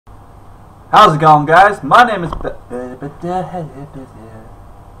How's it going, guys? My name is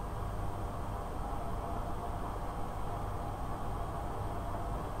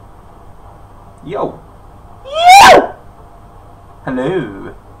Yo. Yo!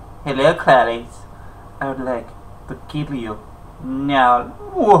 Hello. Hello, Clarice. I would like to kill you. Now.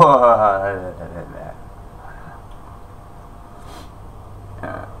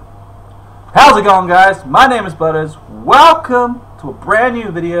 How's it going, guys? My name is Butters. Welcome to a brand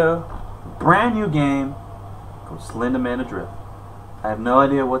new video, brand new game called Slender Man Adrift. I have no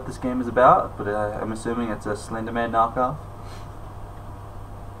idea what this game is about, but I'm assuming it's a Slender Man knockoff.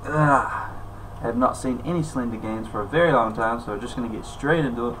 I have not seen any Slender games for a very long time, so we're just going to get straight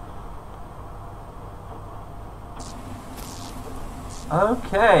into it.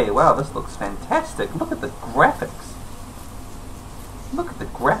 Okay, wow, this looks fantastic. Look at the graphics. Look at the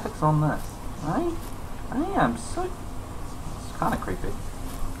graphics on this. I am so... It's kind of creepy.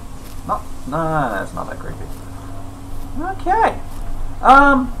 No, it's not that creepy. Okay.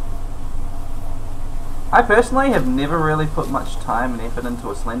 I personally have never really put much time and effort into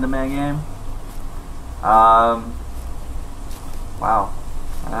a Slender Man game. Wow.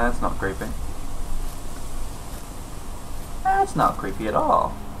 That's not creepy. That's not creepy at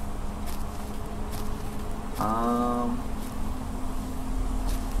all.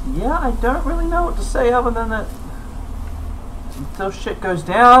 Yeah, I don't really know what to say other than that until shit goes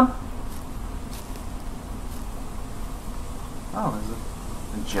down. Oh,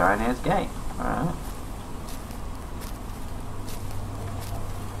 there's a giant ass gate. Alright.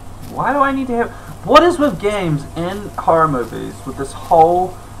 Why do I need to have... What is with games and horror movies with this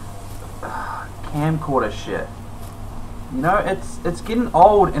whole camcorder shit? You know, it's getting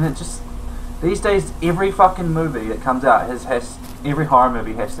old, and it just... These days, every fucking movie that comes out has every horror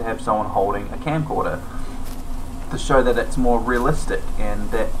movie has to have someone holding a camcorder to show that it's more realistic and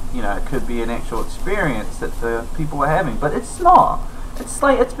that, you know, it could be an actual experience that the people are having. But it's not. It's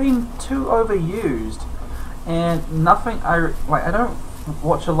like it's been too overused, and nothing. I don't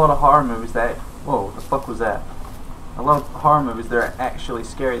watch a lot of horror movies that. Whoa, what the fuck was that? A lot of horror movies that are actually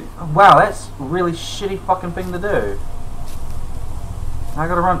scary. Wow, that's a really shitty fucking thing to do. I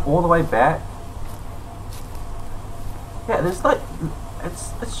gotta run all the way back. Yeah, there's like,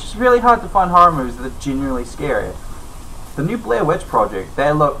 it's just really hard to find horror movies that are genuinely scary. The new Blair Witch Project,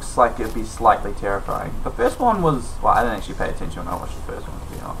 that looks like it'd be slightly terrifying. The first one was, well, I didn't actually pay attention when I watched the first one, to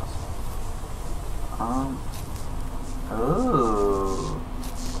be honest. Oh,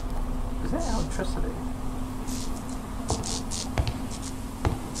 is that electricity?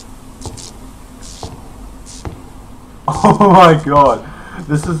 Oh my god,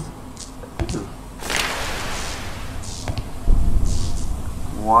 this is...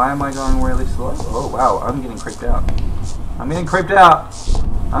 Why am I going really slow? Oh wow, I'm getting creeped out. I'm getting creeped out.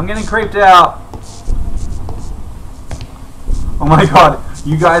 I'm getting creeped out. Oh my god,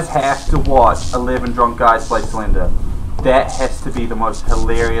 you guys have to watch 11 drunk guys play Slender. That has to be the most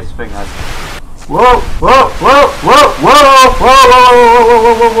hilarious thing I've... Whoa, whoa, whoa, whoa, whoa, whoa, whoa,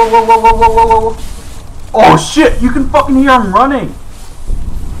 whoa, whoa, whoa, whoa, whoa, whoa. Oh shit, you can fucking hear him running.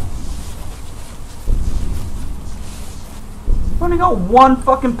 I've only got one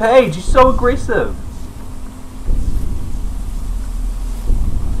fucking page. He's so aggressive.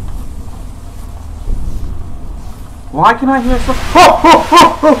 Why can I hear so...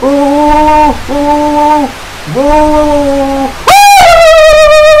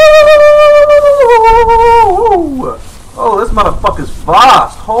 Oh, this motherfucker's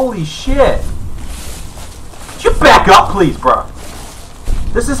fast. Holy shit. Could you back up, please, bro?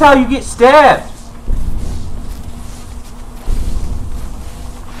 This is how you get stabbed.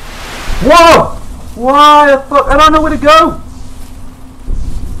 Whoa! Why the fuck? I don't know where to go.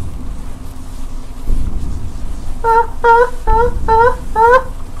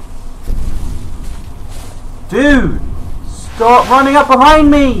 Dude, stop running up behind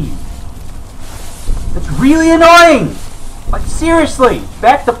me. It's really annoying. Like, seriously,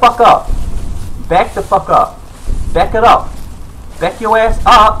 back the fuck up. Back the fuck up. Back it up. Back your ass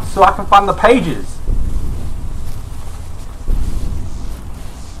up so I can find the pages.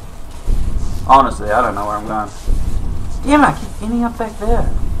 Honestly, I don't know where I'm going. Damn it, I keep ending up back there.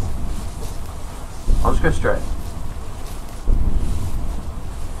 I'll just go straight.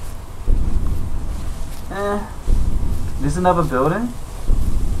 There's another building.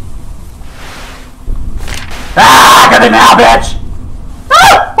 Ah! Get it now, bitch!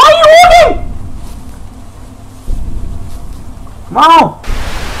 Ah! Why are you walking? Come on!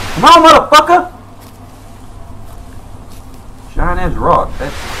 Come on, motherfucker! Giant ass rock.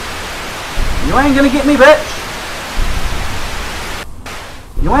 That's... You ain't gonna get me, bitch!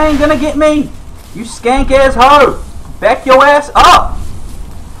 You ain't gonna get me! You skank ass hoe! Back your ass up!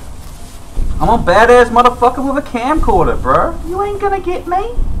 I'm a badass motherfucker with a camcorder, bro. You ain't gonna get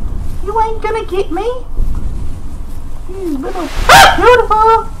me! You ain't gonna get me! You little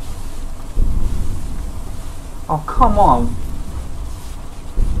beautiful! Oh, come on.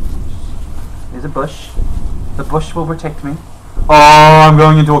 There's a bush. The bush will protect me. Oh, I'm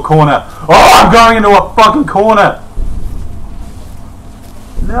going into a corner. Oh, I'm going into a fucking corner.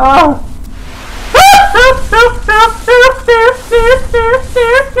 No.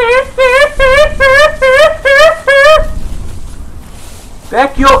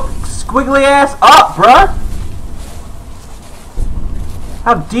 Back your squiggly ass up, bruh.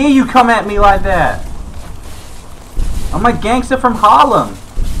 How dare you come at me like that? I'm a gangster from Harlem.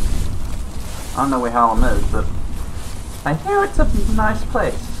 I don't know where Harlem is, but I hear it's a nice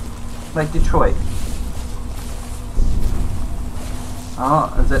place. Like Detroit.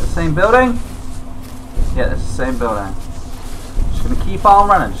 Oh, is that the same building? Yeah, it's the same building. Just gonna keep on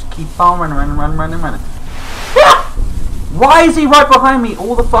running. Just keep on running. Why is he right behind me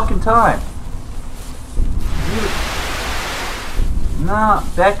all the fucking time? Nah,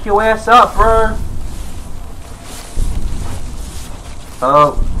 back your ass up, bro.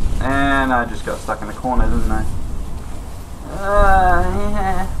 Oh, and I just got stuck in the corner, didn't I?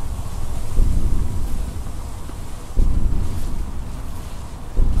 Yeah.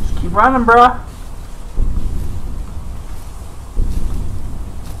 Just keep running, bro.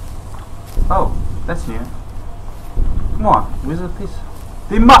 Oh, that's new. Come on, where's the piece?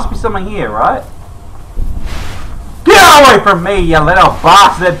 There must be something here, right? Get away from me, you little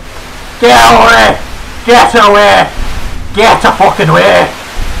bastard! Get away! Get away! Get the fucking way!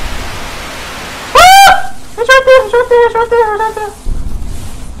 Ah! It's right there, it's right there, it's right there, it's right there.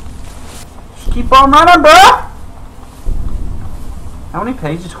 Just keep on running, bro! How many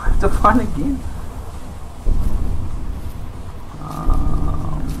pages do I have to find again?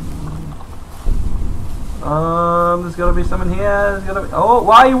 There's gotta be something here. There's gotta be. Oh,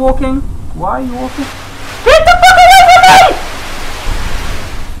 why are you walking? Why are you walking? Get the fuck away from me!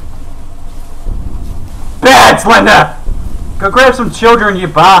 Bad, Slender! Go grab some children, you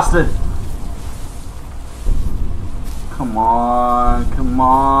bastard! Come on, come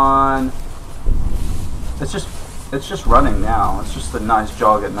on. It's just running now. It's just a nice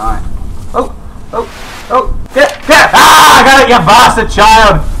jog at night. Oh, oh, oh! Get! Ah! I got it, you bastard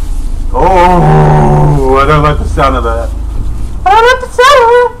child! Oh, I don't like the sound of that. I don't like the sound of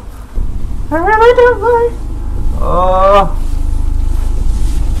it. I really don't like. Oh,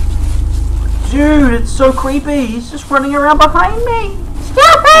 dude, it's so creepy. He's just running around behind me.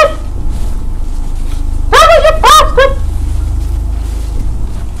 Stop it! Stop it, you bastard!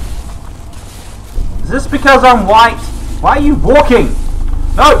 Is this because I'm white? Why are you walking?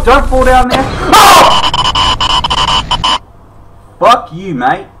 No, don't fall down there. Oh! Fuck you,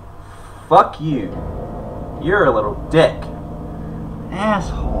 mate. Fuck you. You're a little dick.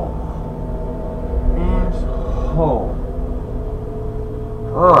 Asshole. Asshole.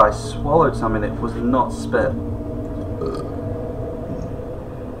 Oh, I swallowed something that was not spit.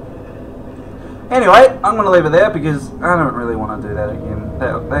 Anyway, I'm going to leave it there because I don't really want to do that again.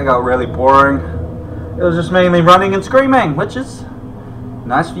 That got really boring. It was just mainly running and screaming, which is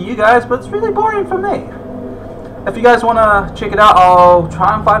nice for you guys, but it's really boring for me. If you guys want to check it out, I'll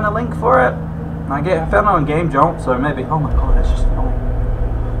try and find a link for it. I found it on Game Jolt, so maybe. Oh my god, that's just annoying.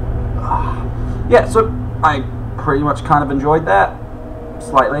 Yeah, so I pretty much kind of enjoyed that.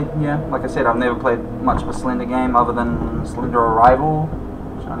 Slightly, yeah. Like I said, I've never played much of a Slender game other than Slender Arrival,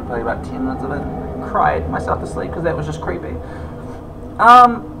 which I only played about 10 minutes of it. Cried myself to sleep because that was just creepy. I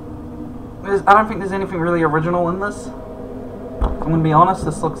don't think there's anything really original in this. I'm going to be honest,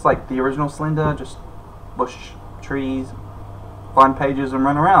 this looks like the original Slender, just bush, trees, find pages and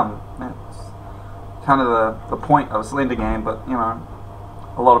run around. That's kind of the point of a Slender game, but you know,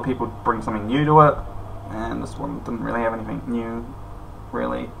 a lot of people bring something new to it, and this one didn't really have anything new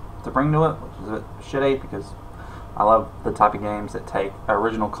really to bring to it, which is a bit shitty because I love the type of games that take an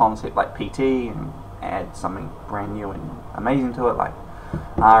original concept like PT and add something brand new and amazing to it, like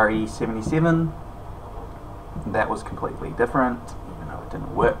RE77. That was completely different, even though it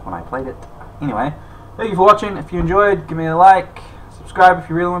didn't work when I played it. Anyway, thank you for watching. If you enjoyed, give me a like, subscribe if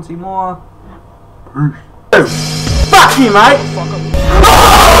you really want to see more. Peace. Fuck you, mate!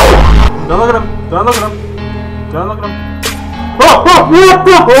 Don't look at him! Don't look at him! Don't look at him! Oh, what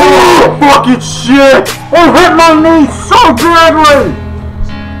the? Oh, fucking shit! I hit my knee so badly!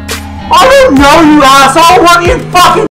 I didn't know, you asshole! What you fucking